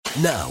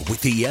Now, with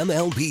the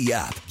MLB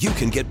app, you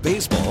can get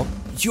baseball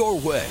your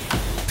way.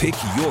 Pick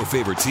your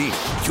favorite team,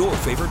 your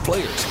favorite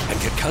players, and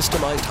get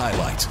customized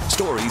highlights,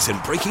 stories,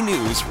 and breaking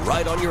news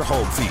right on your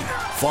home feed.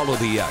 Follow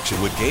the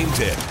action with Game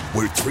 10,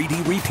 where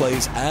 3D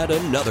replays add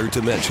another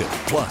dimension.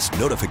 Plus,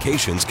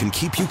 notifications can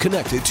keep you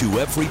connected to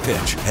every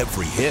pitch,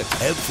 every hit,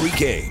 every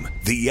game.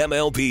 The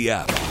MLB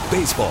app.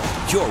 Baseball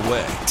your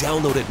way.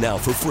 Download it now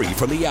for free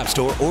from the App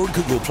Store or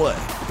Google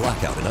Play.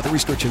 Blackout and other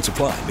restrictions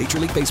apply. Major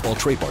League Baseball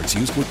trademarks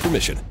used with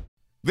permission.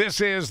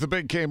 This is the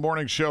Big K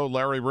Morning Show.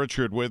 Larry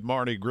Richard with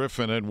Marty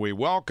Griffin, and we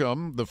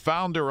welcome the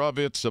founder of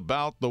It's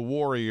About the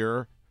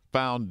Warrior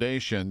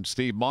Foundation,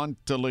 Steve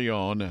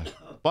Monteleone,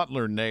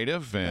 Butler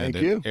native and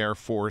an Air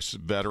Force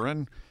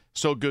veteran.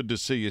 So good to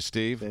see you,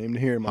 Steve. Same to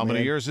hear, my How man.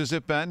 many years has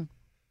it been?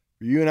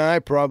 For you and I,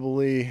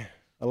 probably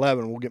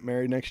 11. We'll get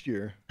married next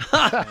year.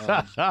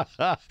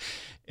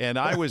 And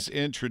I was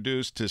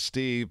introduced to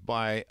Steve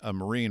by a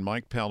Marine,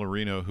 Mike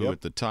Pallarino, who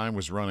at the time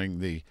was running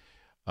the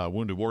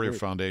Wounded Warrior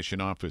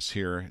Foundation office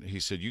here. He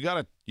said, you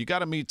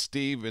gotta meet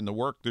Steve and the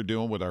work they're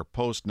doing with our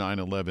post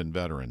 9/11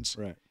 veterans.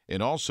 Right.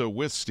 And also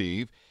with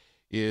Steve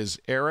is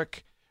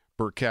Eric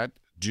Burkett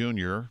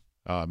Jr.,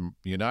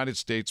 United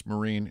States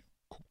Marine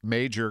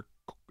Major,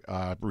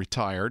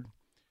 retired,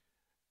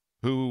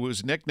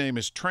 whose nickname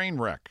is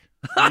Trainwreck.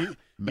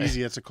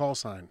 Easy, it's a call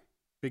sign.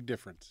 Big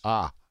difference.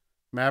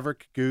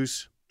 Maverick,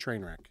 Goose,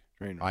 Trainwreck.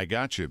 I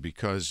got you,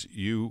 because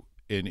you,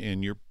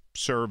 in your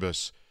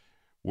service,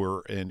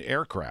 were an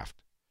aircraft.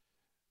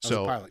 I was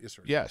a pilot, yes,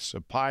 sir. Yes, a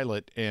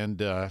pilot, and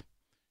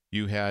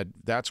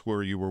that's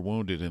where you were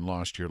wounded and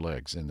lost your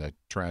legs in that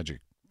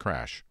tragic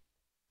crash.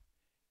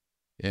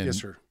 And yes,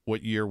 sir.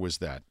 What year was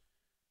that?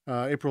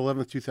 April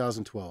 11th,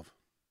 2012.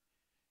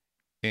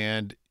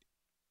 And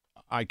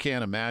I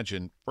can't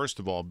imagine, first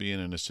of all, being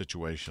in a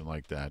situation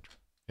like that,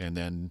 and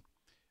then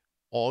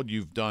all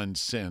you've done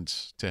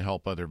since to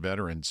help other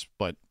veterans,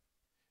 but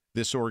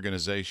this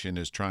organization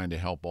is trying to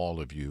help all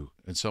of you,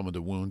 and some of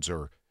the wounds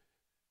are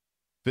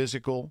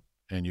physical,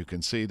 and you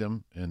can see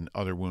them, and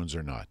other wounds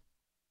are not.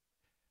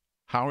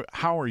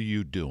 How are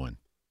you doing?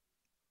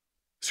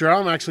 Sir,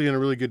 I'm actually in a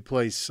really good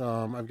place.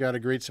 I've got a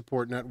great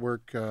support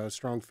network,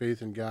 strong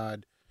faith in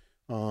God,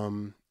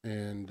 and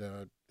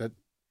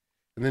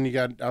then you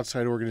got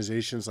outside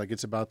organizations like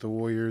It's About the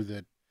Warrior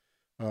that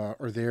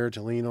are there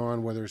to lean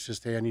on, whether it's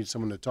just, hey, I need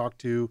someone to talk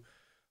to,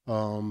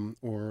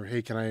 or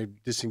hey, can I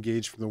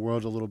disengage from the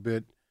world a little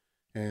bit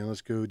and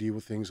let's go deal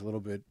with things a little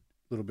bit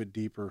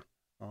deeper.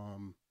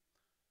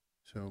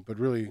 But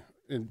really,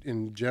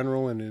 in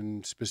general and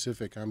in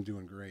specific, I'm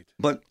doing great.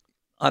 But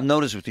I've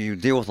noticed with you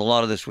deal with a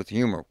lot of this with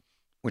humor,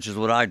 which is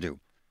what I do,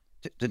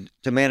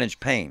 to manage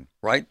pain,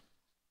 right?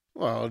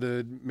 Well,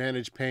 to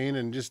manage pain,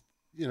 and just,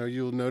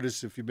 you'll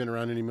notice if you've been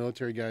around any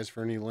military guys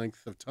for any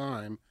length of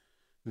time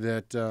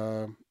that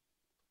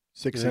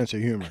Sixth sense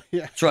of humor.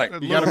 Yeah, that's right.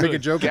 You got to make a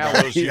joke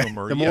about it.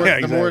 Humor.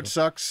 The more it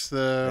sucks,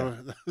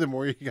 the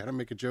more you got to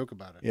make a joke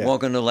about it. Yeah.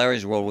 Welcome to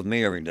Larry's world with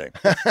me every day.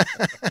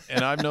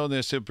 And I've known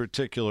this in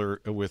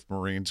particular with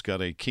Marines,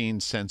 got a keen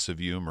sense of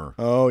humor.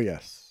 Oh,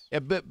 yes. Yeah,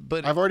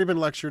 but I've already been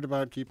lectured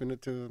about keeping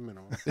it to a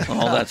minimum.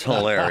 Oh, that's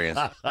hilarious.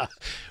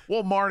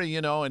 Well, Marty,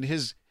 and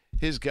his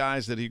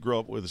guys that he grew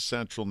up with,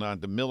 Central,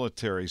 not the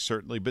military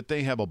certainly, but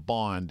they have a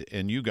bond.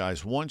 And you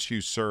guys, once you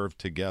serve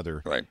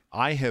together, right.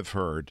 I have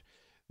heard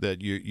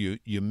that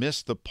you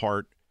miss the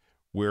part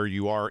where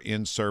you are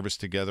in service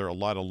together, a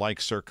lot of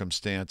like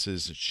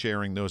circumstances,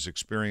 sharing those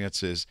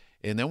experiences.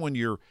 And then when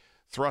you're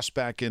thrust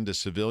back into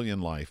civilian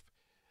life,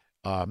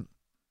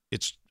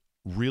 it's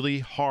really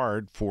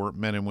hard for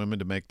men and women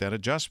to make that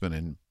adjustment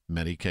in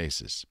many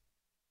cases.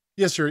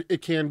 Yes, sir,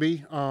 it can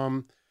be.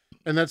 And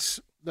that's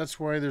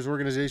why there's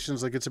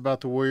organizations like It's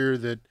About the Warrior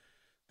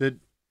that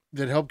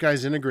help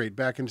guys integrate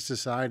back into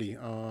society.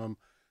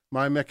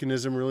 My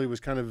mechanism really was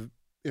kind of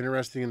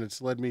interesting, and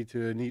it's led me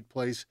to a neat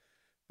place,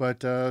 but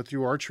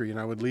through archery. And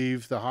I would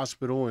leave the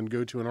hospital and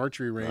go to an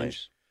archery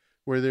range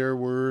where there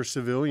were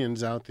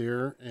civilians out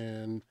there,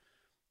 and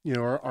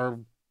our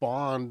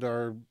bond,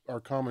 our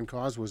common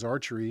cause was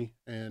archery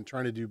and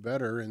trying to do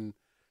better. And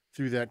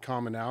through that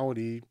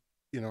commonality,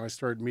 I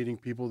started meeting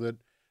people that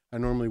I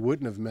normally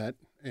wouldn't have met,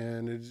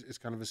 and it's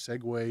kind of a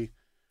segue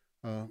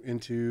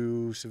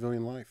into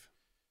civilian life.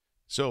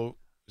 So,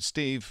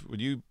 Steve,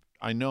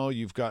 I know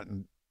you've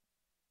gotten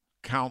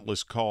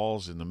countless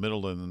calls in the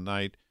middle of the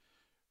night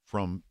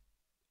from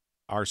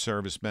our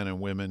servicemen and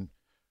women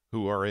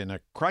who are in a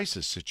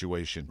crisis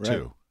situation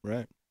too.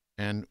 Right.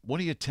 And what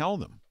do you tell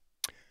them?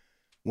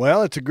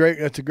 Well, that's a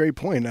great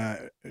point.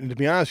 And to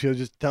be honest, I was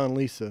just telling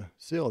Lisa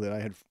Seal that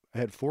I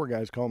had 4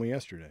 guys call me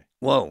yesterday.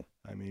 Whoa.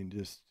 I mean,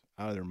 just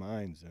out of their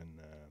minds. And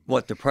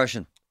what?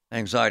 Depression,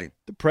 anxiety,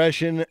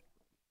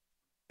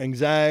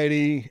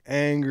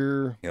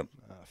 anger, yep.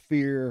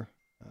 Fear,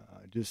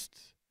 just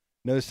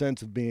no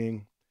sense of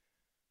being.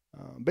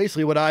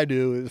 Basically, what I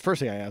do is the first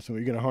thing I ask them: are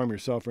you going to harm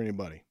yourself or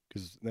anybody?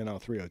 Because then I'll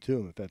 302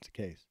 them if that's the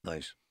case.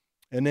 Nice.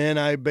 And then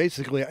I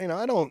basically,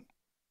 I don't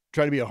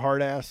try to be a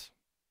hard ass.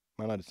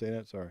 Am I allowed to say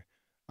that? Sorry.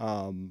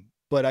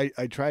 But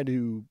I try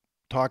to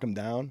talk them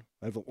down.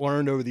 I've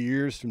learned over the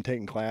years from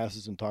taking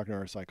classes and talking to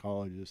our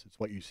psychologists, it's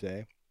what you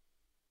say.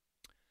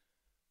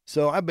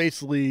 So I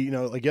basically,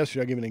 like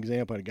yesterday, I give an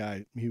example of a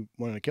guy, he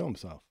wanted to kill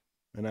himself.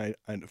 And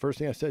the first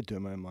thing I said to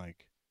him, I'm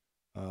like,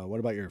 what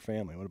about your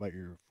family? What about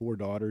your 4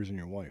 daughters and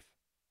your wife?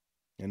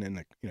 And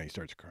then, he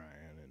starts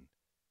crying and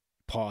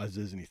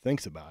pauses and he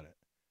thinks about it.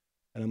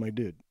 And I'm like,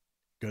 dude,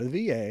 go to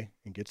the VA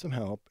and get some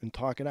help and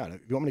talk it out.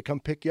 If you want me to come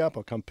pick you up,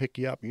 I'll come pick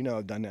you up.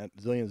 I've done that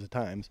zillions of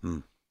times.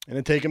 And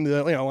then take them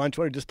to lunch,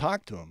 or just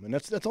talk to them. And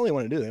that's all they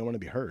want to do. They don't want to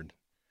be heard.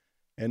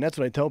 And that's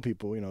what I tell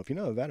people, if you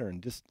know a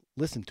veteran, just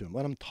listen to them.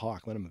 Let them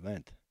talk. Let them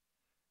vent.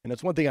 And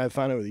that's one thing I've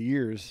found over the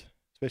years,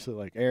 especially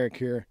like Eric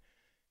here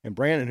and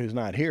Brandon, who's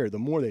not here, the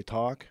more they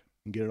talk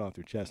and get it off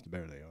their chest, the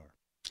better they are.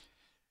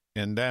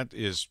 And that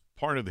is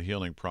part of the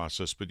healing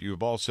process, but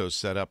you've also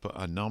set up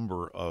a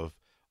number of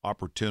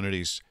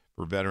opportunities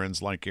for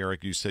veterans. Like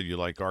Eric, you said you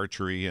like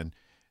archery and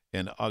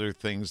other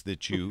things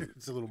that you...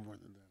 It's a little more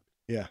than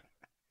that. Yeah.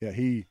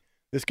 Yeah,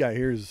 this guy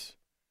here is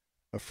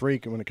a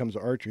freak when it comes to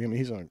archery. I mean,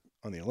 he's on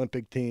the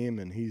Olympic team,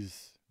 and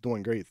he's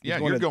doing great.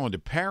 You're going to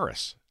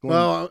Paris.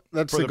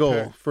 That's the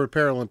goal for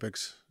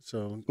Paralympics.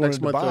 So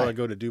next month, I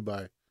go to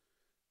Dubai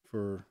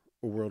for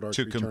a World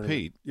Archery to compete.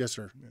 Tournament. Yes,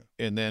 sir.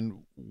 Yeah. And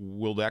then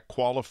will that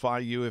qualify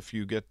you if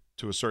you get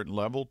to a certain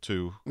level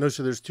to... No,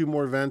 so there's 2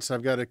 more events.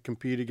 I've got to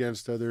compete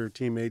against other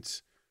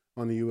teammates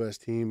on the U.S.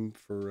 team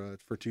for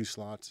 2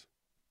 slots.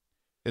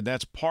 And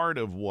that's part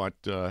of what...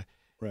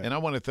 Right. And I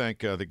want to thank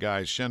the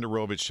guys,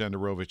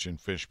 Shenderovich,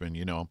 and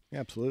Fishman.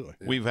 Absolutely.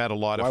 We've had a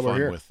lot of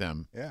fun with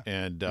them. Yeah.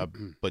 And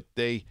but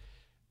they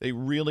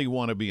really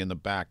want to be in the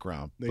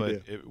background. They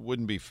but do. It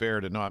wouldn't be fair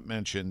to not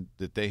mention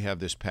that they have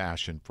this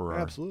passion for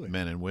our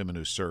men and women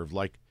who serve,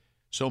 like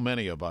so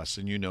many of us.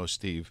 And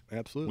Steve.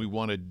 Absolutely.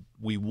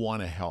 We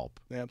want to help.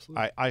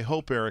 Absolutely. I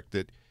hope, Eric,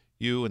 that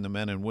you and the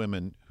men and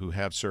women who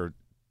have served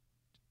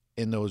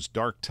in those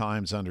dark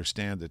times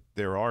understand that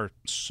there are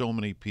so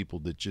many people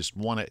that just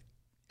want to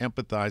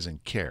empathize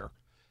and care,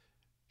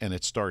 and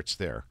it starts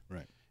there.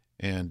 Right.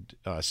 And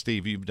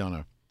Steve, you've done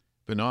a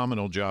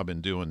phenomenal job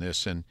in doing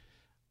this, and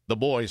the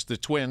boys, the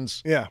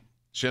twins,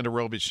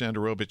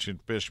 Shenderovich,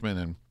 and Fishman,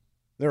 and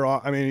they're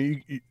all. I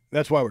mean,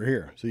 that's why we're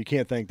here. So you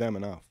can't thank them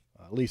enough.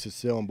 Lisa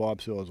Sill and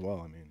Bob Sill as well.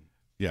 I mean,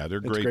 yeah,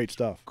 they're it's great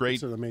stuff.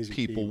 Great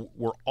people. Team.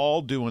 We're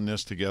all doing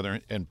this together,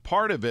 and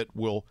part of it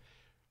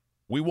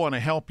we want to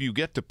help you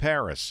get to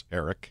Paris,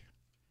 Eric,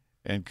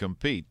 and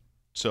compete.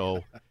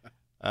 So.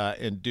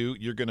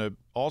 You're going to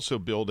also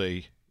build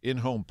a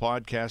in-home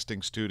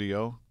podcasting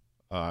studio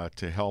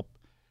to help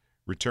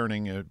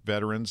returning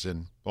veterans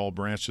and all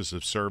branches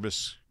of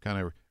service kind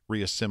of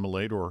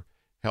reassimilate or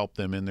help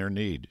them in their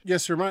need.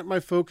 Yes, sir. My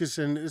focus,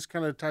 and this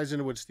kind of ties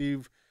into what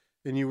Steve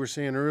and you were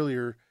saying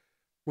earlier,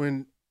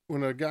 when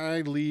a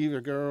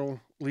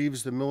girl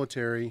leaves the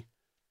military,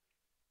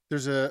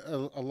 there's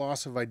a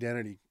loss of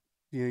identity.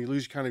 You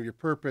lose kind of your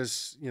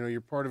purpose.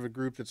 You're part of a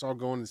group that's all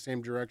going in the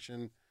same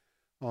direction.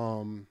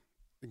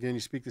 Again,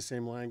 you speak the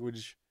same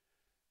language.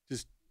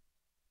 Just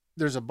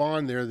there's a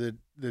bond there that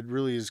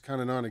really is kind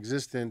of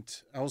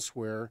non-existent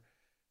elsewhere.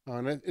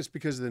 And it's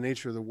because of the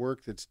nature of the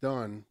work that's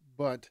done.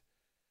 But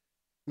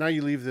now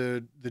you leave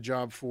the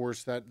job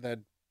force, that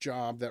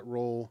job, that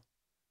role,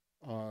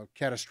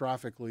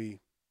 catastrophically,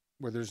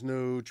 where there's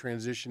no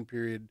transition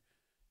period.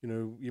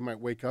 You might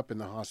wake up in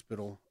the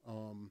hospital,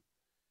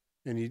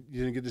 and you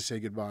didn't get to say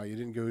goodbye. You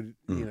didn't go,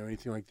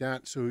 anything like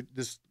that. So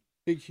this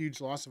big,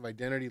 huge loss of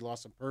identity,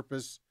 loss of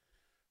purpose,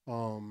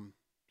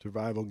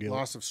 survival guilt,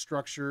 loss of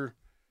structure,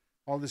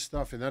 all this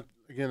stuff. And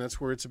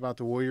that's where It's About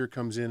the Warrior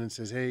comes in and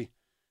says, hey,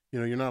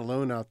 you're not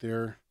alone out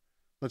there.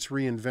 Let's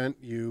reinvent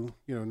you,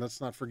 and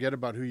let's not forget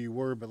about who you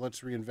were, but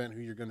let's reinvent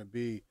who you're going to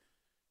be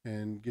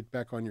and get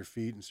back on your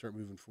feet and start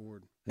moving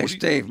forward. Hey,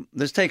 Steve,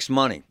 this takes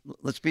money.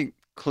 Let's be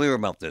clear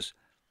about this.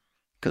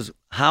 Because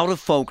how do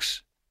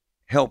folks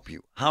help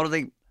you? How do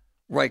they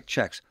write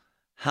checks?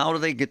 How do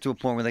they get to a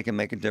point where they can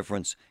make a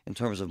difference in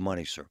terms of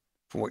money, sir,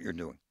 for what you're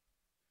doing?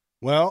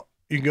 Well,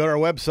 you can go to our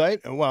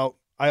website. And,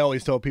 I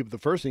always tell people the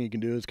first thing you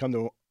can do is come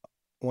to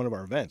one of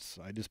our events.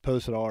 I just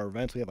posted all our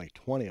events. We have like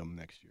 20 of them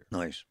next year.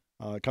 Nice.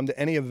 Come to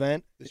any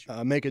event,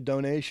 make a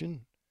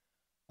donation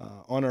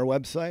on our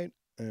website.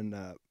 And,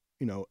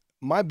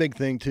 my big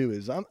thing, too,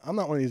 is I'm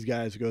not one of these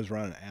guys who goes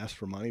around and asks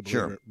for money,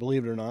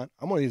 believe it or not.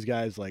 I'm one of these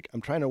guys,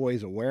 I'm trying to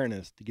raise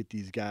awareness to get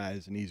these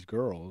guys and these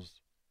girls,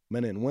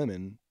 men and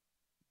women,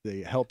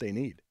 the help they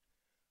need.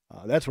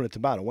 That's what it's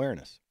about,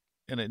 awareness.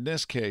 And in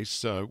this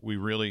case, we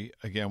really,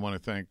 again, want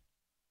to thank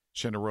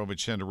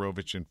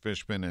Shenderovich, and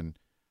Fishman, and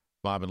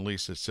Bob and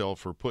Lisa Sill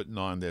for putting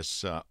on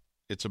this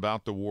It's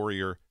About the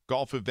Warrior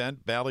golf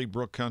event, Valley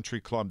Brook Country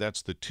Club.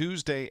 That's the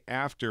Tuesday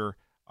after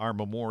our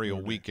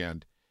Memorial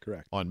Weekend.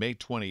 Correct. On May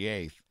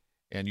 28th.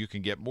 And you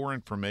can get more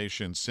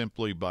information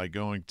simply by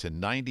going to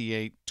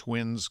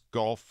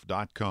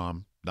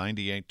 98twinsgolf.com,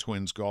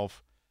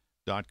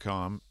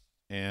 98twinsgolf.com.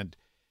 And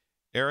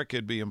Eric,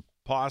 it'd be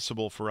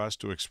impossible for us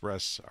to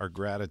express our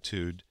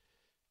gratitude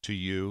to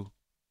you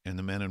and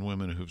the men and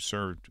women who've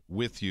served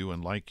with you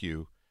and like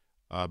you.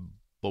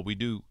 But we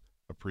do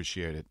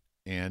Appreciate it.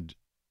 And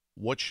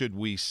what should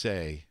we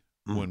say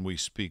when we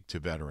speak to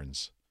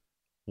veterans?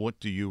 What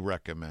do you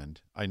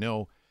recommend? I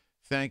know,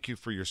 thank you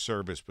for your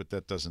service, but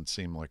that doesn't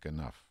seem like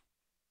enough.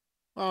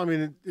 Well, I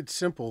mean, it's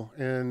simple,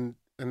 and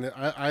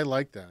I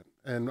like that.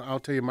 And I'll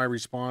tell you, my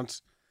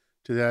response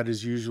to that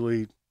is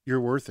usually,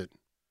 "You're worth it."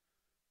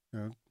 You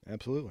know,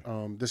 Absolutely.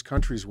 This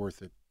country's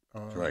worth it.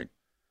 Right.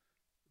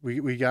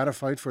 We got to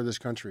fight for this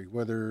country,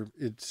 whether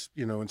it's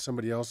in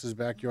somebody else's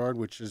backyard,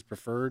 which is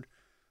preferred,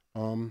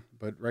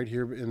 but right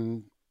here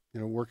in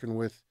working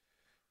with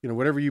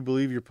whatever you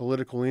believe your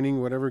political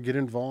leaning, whatever, get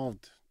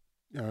involved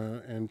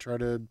and try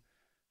to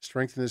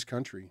strengthen this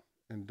country,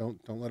 and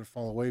don't let it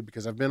fall away.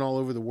 Because I've been all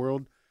over the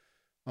world,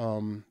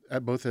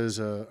 at both as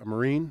a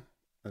Marine,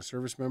 a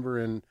service member,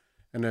 and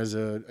as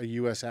a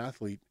U.S.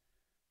 athlete,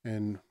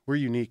 and we're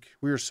unique.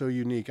 We are so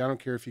unique. I don't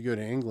care if you go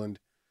to England,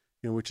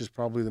 which is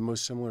probably the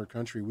most similar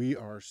country. We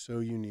are so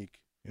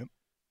unique. Yep.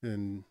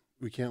 And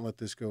we can't let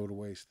this go to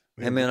waste.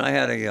 Hey, man, I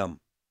had a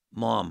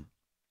mom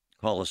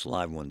call us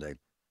live one day,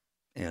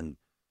 and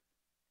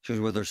she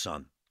was with her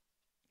son.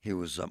 He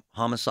was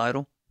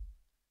homicidal,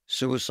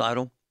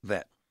 suicidal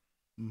vet,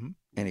 and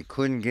he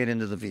couldn't get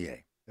into the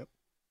VA. Yep.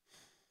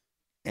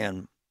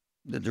 And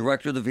the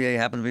director of the VA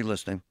happened to be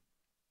listening,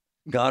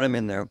 got him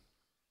in there,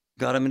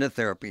 got him into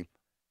therapy,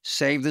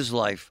 saved his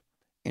life,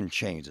 and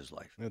changed his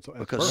life. That's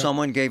because perfect.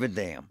 someone gave a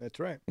damn. That's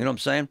right. You know what I'm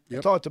saying?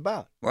 That's all it's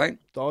about. Right?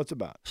 That's all it's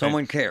about.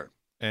 Someone cared.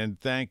 And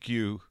thank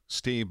you,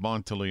 Steve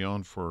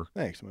Monteleone, for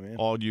Thanks, my man.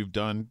 all you've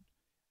done.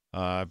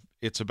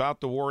 It's About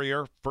the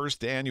Warrior,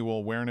 first annual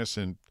awareness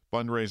and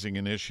fundraising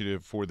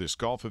initiative for this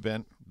golf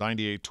event,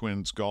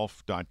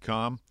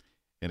 98twinsgolf.com.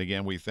 And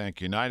again, we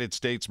thank United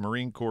States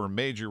Marine Corps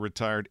Major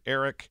Retired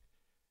Eric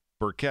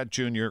Burkett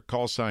Jr.,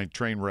 call sign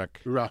Trainwreck.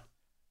 Hoorah.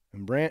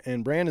 And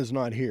Brandon's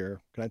not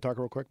here. Can I talk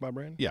real quick about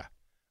Brandon? Yeah.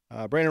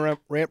 Brandon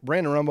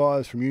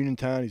Rumbaugh is from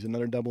Uniontown. He's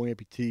another double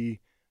amputee.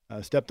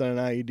 Stepped on an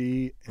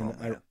IED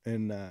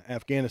in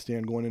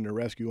Afghanistan, going into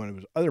rescue one of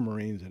his other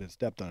Marines that had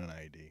stepped on an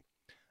IED.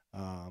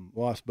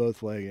 Lost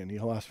both legs, and he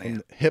lost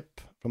from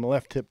the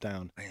left hip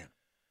down. Man.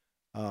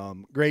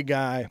 Great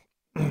guy.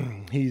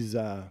 He's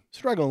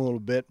struggling a little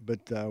bit,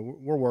 but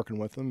we're working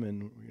with him.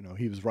 And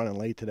he was running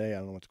late today. I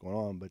don't know what's going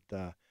on,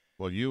 but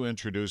well, you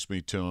introduced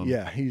me to him.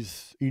 yeah,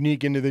 he's a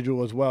unique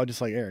individual as well,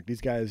 just like Eric.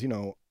 These guys,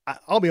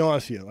 I'll be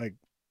honest with you, like,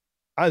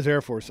 I was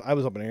Air Force. I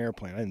was up in an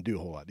airplane. I didn't do a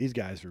whole lot. These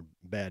guys are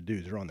bad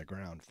dudes. They're on the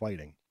ground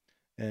fighting,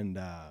 and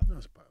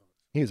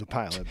he was a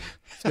pilot.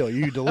 Still,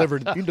 you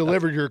delivered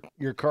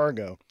your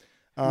cargo.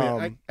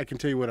 I can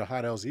tell you what a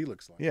hot LZ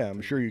looks like. Yeah,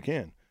 I'm sure you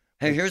can.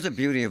 Hey, here's the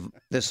beauty of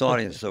this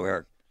audience, though,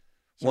 Eric.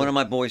 One of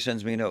my boys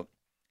sends me a note.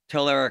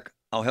 Tell Eric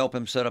I'll help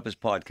him set up his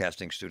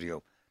podcasting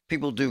studio.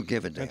 People do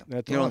give a damn.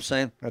 That's you know awesome. what I'm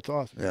saying? That's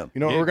awesome. Yeah. You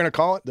know what we're going to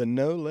call it? The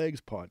No Legs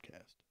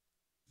Podcast.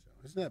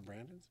 Isn't that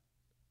Brandon's?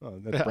 Oh,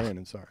 that's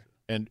Brandon. Sorry.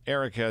 And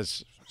Eric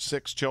has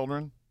 6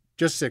 children?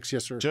 Just 6,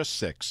 yes, sir. Just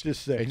 6.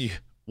 Just 6. And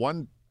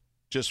one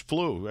just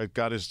flew. It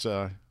got his...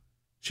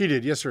 She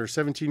did, yes, sir.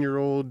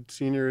 17-year-old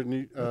senior at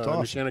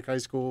awesome. Neshannock High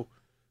School.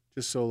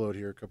 Just soloed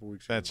here a couple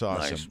weeks ago. That's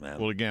awesome. Nice, man.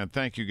 Well, again,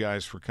 thank you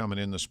guys for coming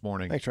in this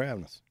morning. Thanks for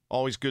having us.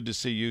 Always good to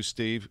see you,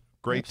 Steve.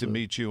 Great Absolutely.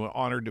 to meet you.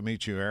 Honored to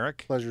meet you,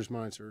 Eric. Pleasure's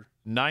mine, sir.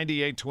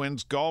 98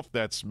 Twins Golf.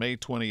 That's May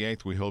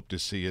 28th. We hope to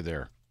see you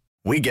there.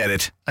 We get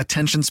it.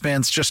 Attention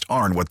spans just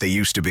aren't what they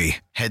used to be.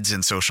 Heads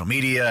in social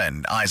media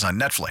and eyes on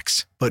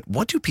Netflix. But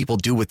what do people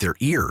do with their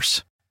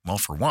ears? Well,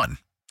 for one,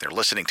 they're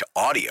listening to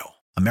audio.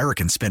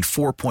 Americans spend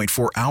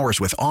 4.4 hours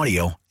with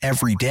audio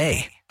every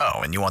day. Oh,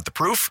 and you want the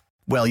proof?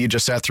 Well, you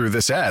just sat through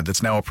this ad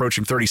that's now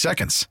approaching 30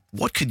 seconds.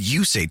 What could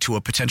you say to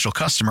a potential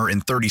customer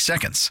in 30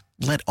 seconds?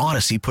 Let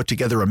Odyssey put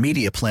together a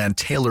media plan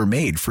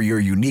tailor-made for your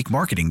unique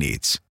marketing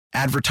needs.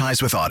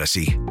 Advertise with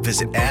Odyssey.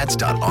 Visit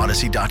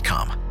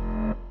ads.odyssey.com.